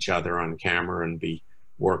each other on camera and be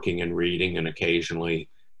working and reading and occasionally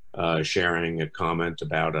sharing a comment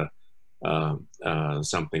about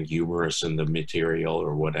something humorous in the material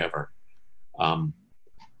or whatever.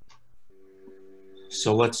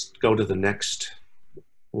 So let's go to the next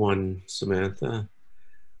one, Samantha.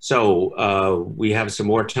 So we have some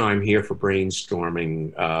more time here for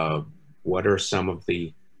brainstorming. What are some of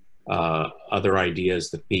the other ideas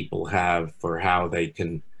that people have for how they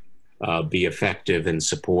can be effective in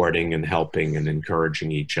supporting and helping and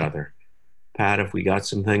encouraging each other? Pat, have we got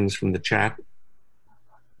some things from the chat?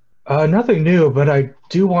 Nothing new, but I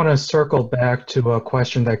do want to circle back to a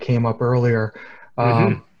question that came up earlier.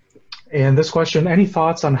 And this question, any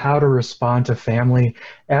thoughts on how to respond to family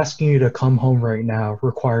asking you to come home right now,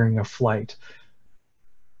 requiring a flight?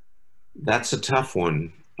 That's a tough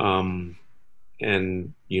one.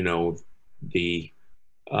 And, you know, the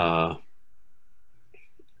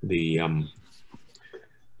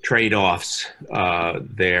trade-offs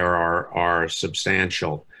there are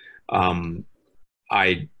substantial.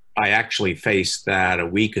 I actually faced that a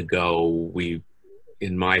week ago.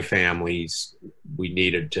 In my families, we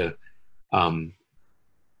needed to, a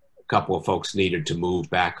couple of folks needed to move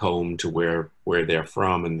back home to where they're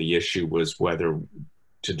from, and the issue was whether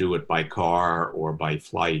to do it by car or by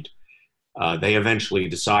flight. They eventually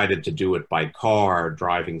decided to do it by car,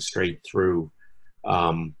 driving straight through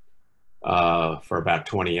for about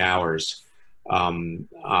 20 hours.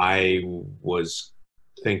 I was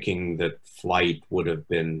thinking that flight would have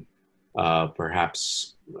been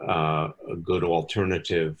perhaps a good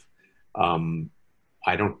alternative.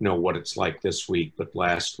 I don't know what it's like this week, but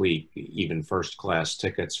last week, even first class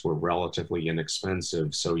tickets were relatively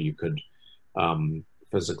inexpensive, so you could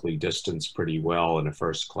physically distance pretty well in a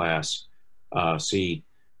first class seat.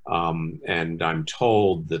 And I'm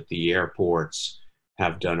told that the airports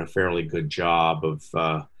have done a fairly good job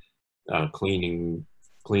of cleaning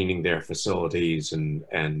their facilities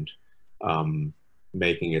and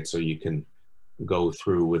making it so you can go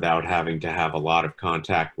through without having to have a lot of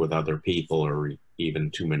contact with other people or even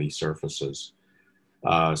too many surfaces.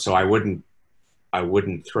 So I wouldn't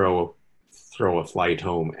throw a flight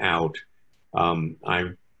home out.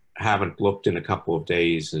 I haven't looked in a couple of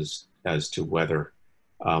days as to whether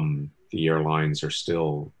the airlines are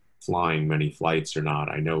still flying many flights or not.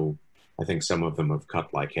 I think some of them have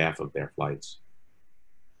cut like half of their flights.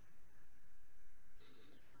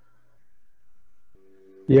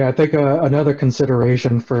 Yeah, I think another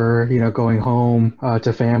consideration for going home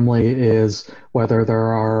to family is whether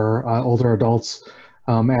there are older adults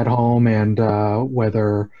at home, and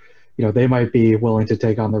whether they might be willing to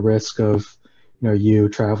take on the risk of you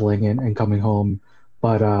traveling and coming home.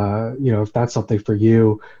 But if that's something for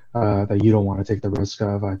you that you don't want to take the risk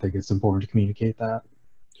of, I think it's important to communicate that.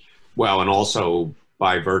 Well, and also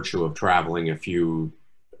by virtue of traveling, if you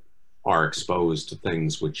are exposed to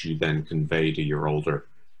things which you then convey to your older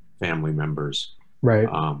family members. Right.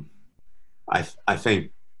 I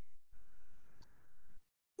think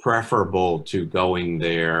preferable to going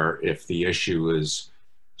there if the issue is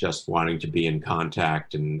just wanting to be in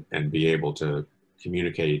contact and be able to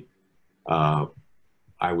communicate. I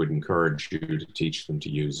would encourage you to teach them to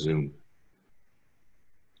use Zoom.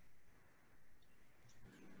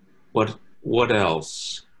 What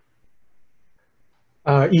else?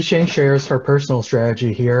 Yisheng shares her personal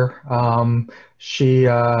strategy here. She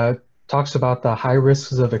talks about the high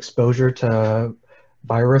risks of exposure to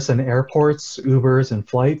virus in airports, Ubers, and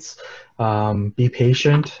flights. Be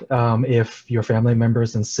patient if your family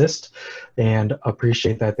members insist, and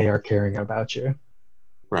appreciate that they are caring about you.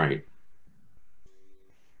 Right.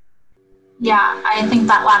 Yeah, I think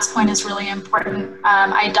that last point is really important.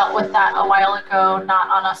 I dealt with that a while ago, not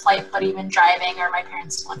on a flight, but even driving, or my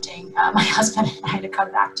parents wanting my husband and I to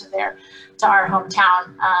come back to our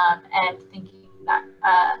hometown, and thinking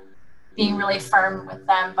that being really firm with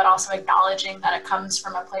them, but also acknowledging that it comes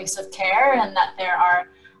from a place of care, and that there are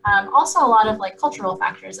also a lot of cultural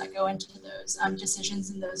factors that go into those decisions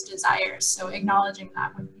and those desires. So acknowledging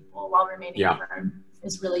that with people while remaining firm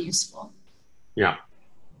is really useful. Yeah.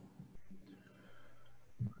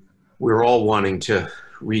 We're all wanting to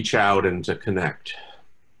reach out and to connect.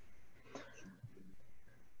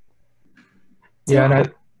 Yeah,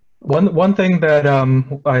 and one thing that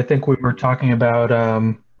I think we were talking about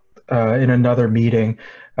in another meeting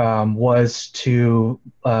was to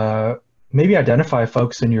maybe identify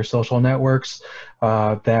folks in your social networks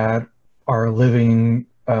that are living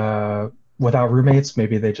without roommates.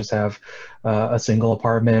 Maybe they just have a single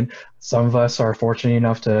apartment. Some of us are fortunate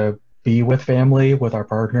enough to be with family, with our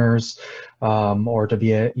partners, or to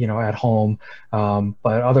be at home.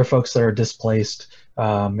 But other folks that are displaced,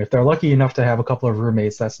 if they're lucky enough to have a couple of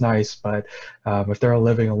roommates, that's nice. But if they're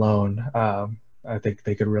living alone, I think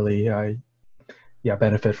they could really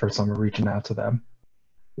benefit from someone reaching out to them.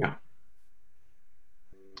 Yeah.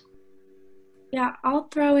 Yeah, I'll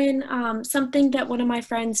throw in something that one of my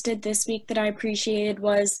friends did this week that I appreciated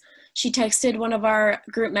was she texted one of our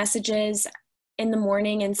group messages in the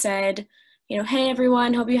morning and said, you know, hey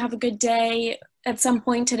everyone, hope you have a good day. At some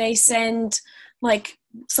point today, send like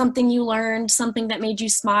something you learned, something that made you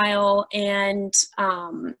smile, and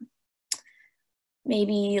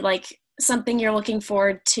maybe like something you're looking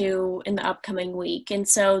forward to in the upcoming week. And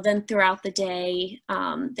so then throughout the day,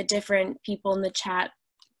 the different people in the chat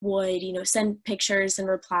would, you know, send pictures and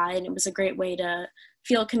reply, and it was a great way to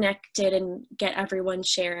feel connected and get everyone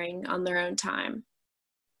sharing on their own time.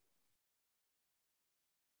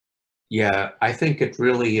 Yeah, I think it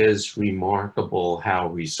really is remarkable how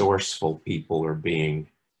resourceful people are being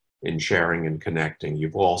in sharing and connecting.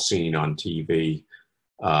 You've all seen on TV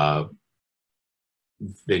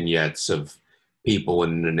vignettes of people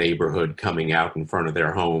in the neighborhood coming out in front of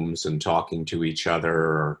their homes and talking to each other.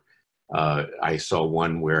 Or I saw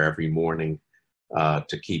one where every morning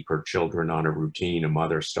to keep her children on a routine, a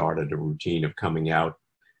mother started a routine of coming out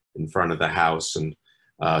in front of the house and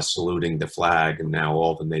saluting the flag, and now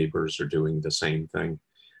all the neighbors are doing the same thing.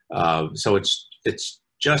 So it's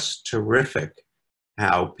just terrific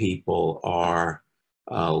how people are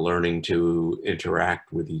learning to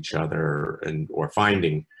interact with each other, or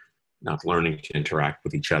finding, not learning to interact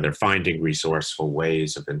with each other, finding resourceful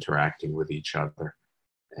ways of interacting with each other.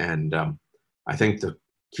 And I think the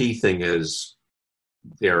key thing is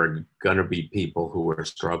there are going to be people who are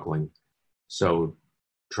struggling. So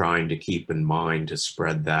trying to keep in mind to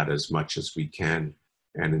spread that as much as we can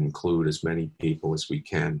and include as many people as we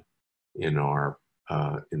can in our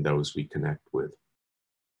in those we connect with.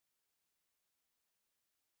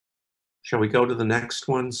 Shall we go to the next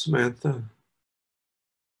one, Samantha?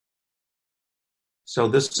 So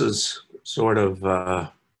this is sort of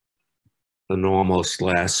an almost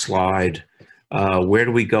last slide. Where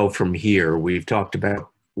do we go from here? We've talked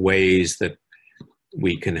about ways that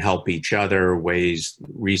we can help each other,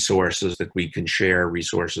 resources that we can share,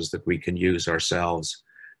 resources that we can use ourselves,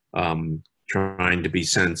 trying to be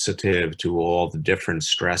sensitive to all the different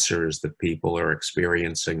stressors that people are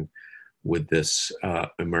experiencing with this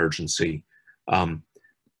emergency. How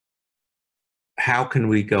can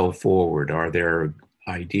we go forward? Are there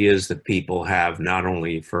ideas that people have not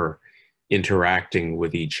only for interacting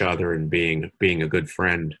with each other and being a good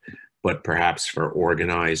friend, but perhaps for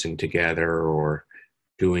organizing together or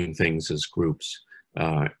doing things as groups?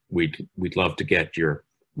 We'd love to get your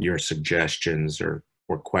suggestions or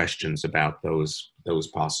questions about those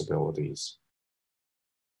possibilities.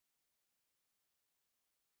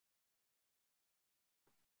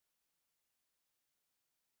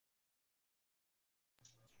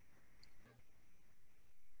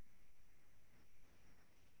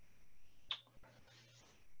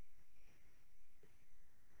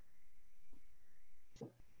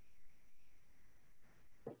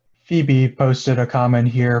 Phoebe posted a comment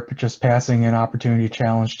here, just passing an opportunity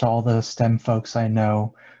challenge to all the STEM folks I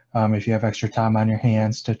know. If you have extra time on your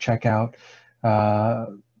hands, to check out a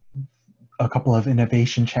couple of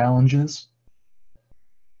innovation challenges.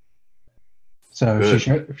 So Good.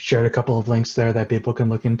 She shared a couple of links there that people can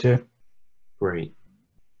look into. Great.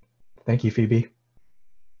 Thank you, Phoebe.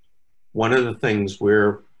 One of the things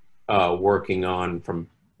we're working on from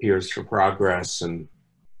Peers for Progress, and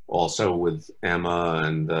also with Emma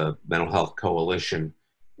and the Mental Health Coalition,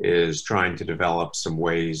 is trying to develop some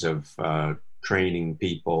ways of training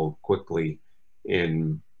people quickly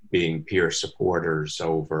in being peer supporters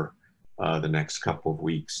over the next couple of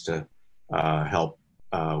weeks to help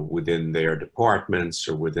within their departments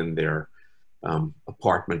or within their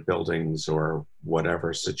apartment buildings or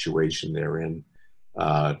whatever situation they're in,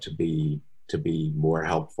 to be more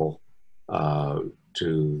helpful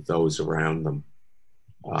to those around them.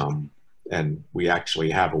 And we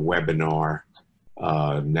actually have a webinar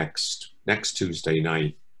next Tuesday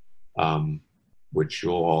night, which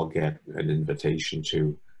you'll all get an invitation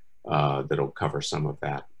to, that'll cover some of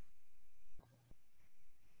that.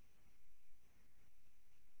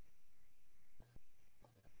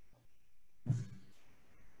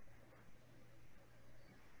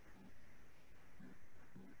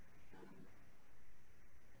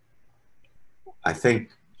 I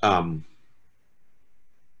think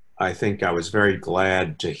I was very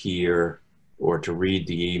glad to hear or to read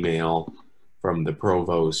the email from the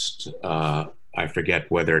provost. I forget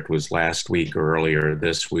whether it was last week or earlier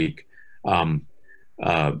this week,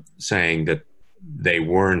 saying that they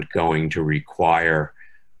weren't going to require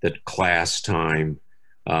that class time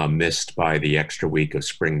missed by the extra week of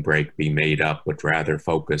spring break be made up, but rather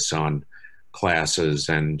focus on classes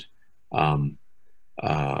and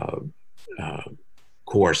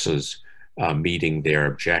courses meeting their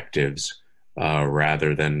objectives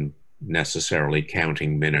rather than necessarily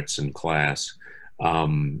counting minutes in class.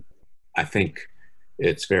 I think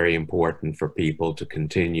it's very important for people to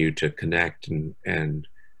continue to connect and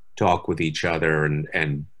talk with each other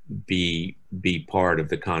and be part of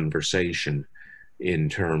the conversation in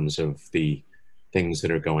terms of the things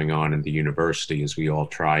that are going on in the university as we all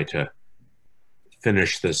try to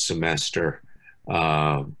finish this semester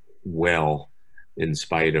well, in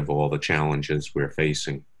spite of all the challenges we're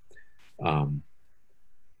facing.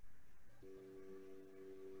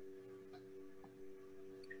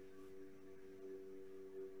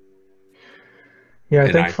 Yeah,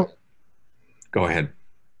 I think go ahead.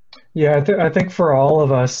 Yeah, I think for all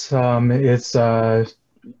of us, it's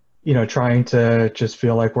trying to just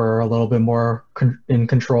feel like we're a little bit more in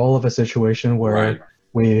control of a situation where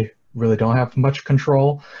we really don't have much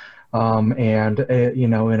control. In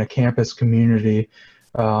a campus community,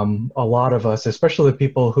 a lot of us, especially the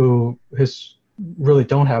people who really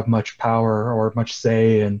don't have much power or much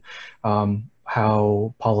say in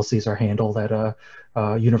how policies are handled at a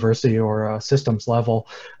university or a systems level.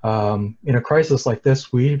 In a crisis like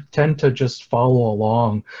this, we tend to just follow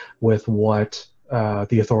along with what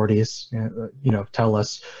the authorities, tell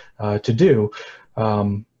us to do.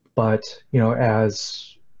 But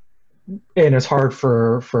it's hard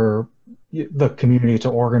for the community to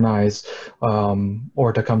organize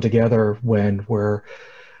or to come together when we're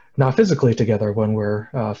not physically together, when we're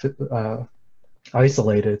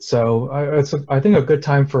isolated. So it's, I think, a good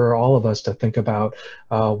time for all of us to think about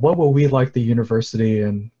what would we like the university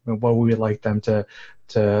and what would we like them to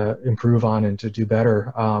improve on and to do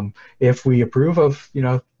better. If we approve of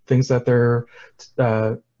things that they're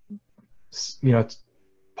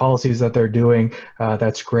policies that they're doing,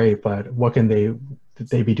 that's great. But what can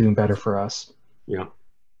they be doing better for us? Yeah.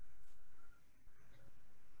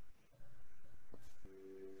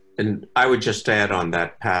 And I would just add on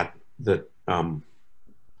that, Pat, that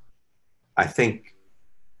I think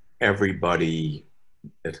everybody,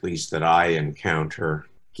 at least that I encounter,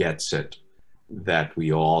 gets it, that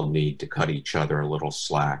we all need to cut each other a little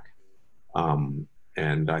slack. And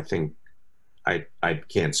I think I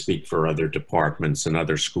can't speak for other departments and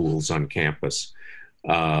other schools on campus,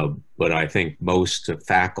 but I think most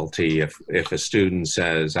faculty, if a student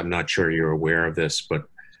says, I'm not sure you're aware of this, but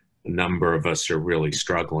a number of us are really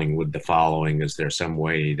struggling with the following, is there some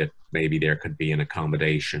way that maybe there could be an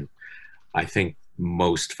accommodation? I think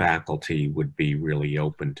most faculty would be really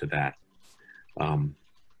open to that.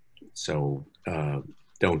 So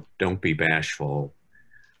don't be bashful.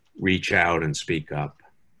 Reach out and speak up.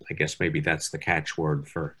 I guess maybe that's the catchword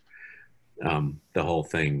for the whole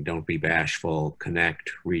thing. Don't be bashful.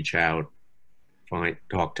 Connect. Reach out.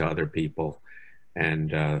 Talk to other people,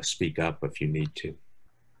 and speak up if you need to.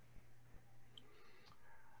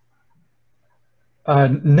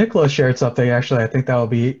 Nicholas shared something, actually, I think that will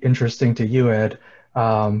be interesting to you, Ed,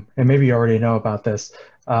 and maybe you already know about this.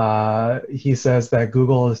 He says that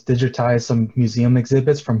Google has digitized some museum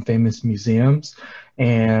exhibits from famous museums,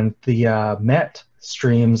 and the Met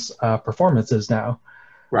streams performances now.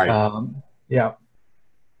 Right. Yeah.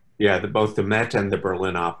 Yeah, both the Met and the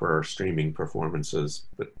Berlin Opera are streaming performances.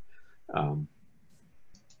 But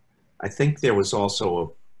I think there was also a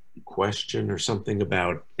question or something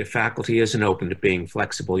about, if faculty isn't open to being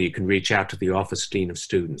flexible, you can reach out to the Office Dean of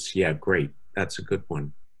Students. Yeah, great. That's a good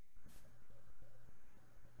one.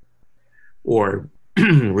 Or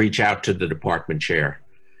reach out to the department chair.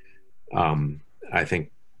 I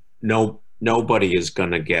think nobody is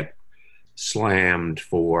going to get slammed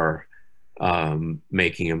for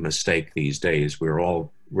making a mistake these days. We're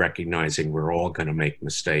all recognizing we're all going to make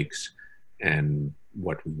mistakes, and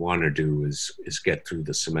what we want to do is get through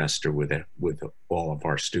the semester with all of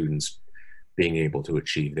our students being able to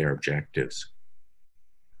achieve their objectives.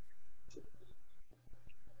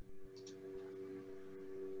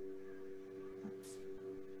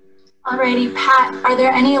 Alrighty, Pat, are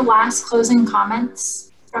there any last closing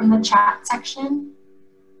comments from the chat section?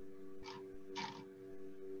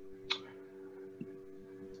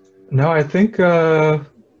 No, I think we're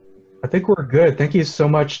good. Thank you so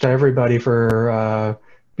much to everybody for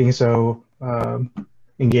being so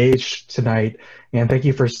engaged tonight, and thank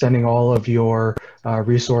you for sending all of your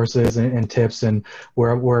resources and tips. And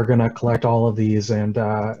we're going to collect all of these and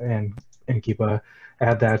add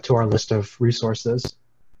that to our list of resources.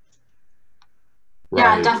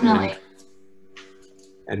 Yeah, Right. definitely.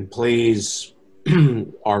 And please,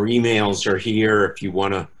 our emails are here. If you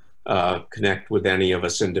want to connect with any of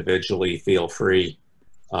us individually, feel free.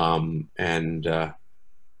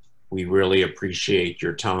 We really appreciate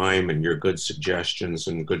your time and your good suggestions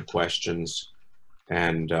and good questions.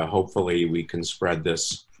 And hopefully we can spread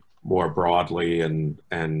this more broadly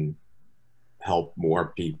and help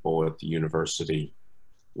more people at the university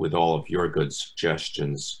with all of your good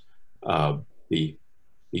suggestions be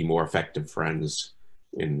more effective friends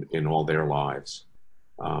in all their lives.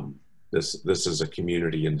 This is a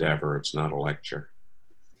community endeavor. It's not a lecture.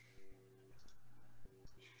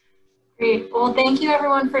 Great. Well, thank you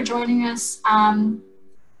everyone for joining us.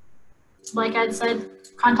 Like Ed said,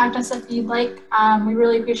 contact us if you'd like. We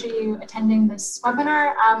really appreciate you attending this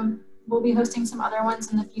webinar. We'll be hosting some other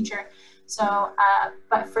ones in the future. So,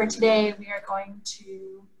 but for today, we are going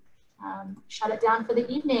to shut it down for the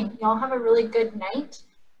evening. Y'all have a really good night.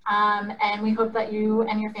 And we hope that you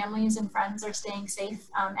and your families and friends are staying safe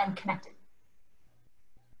and connected.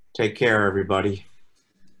 Take care, everybody.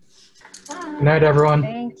 Bye. Good night, everyone.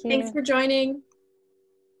 Thank you. Thanks for joining.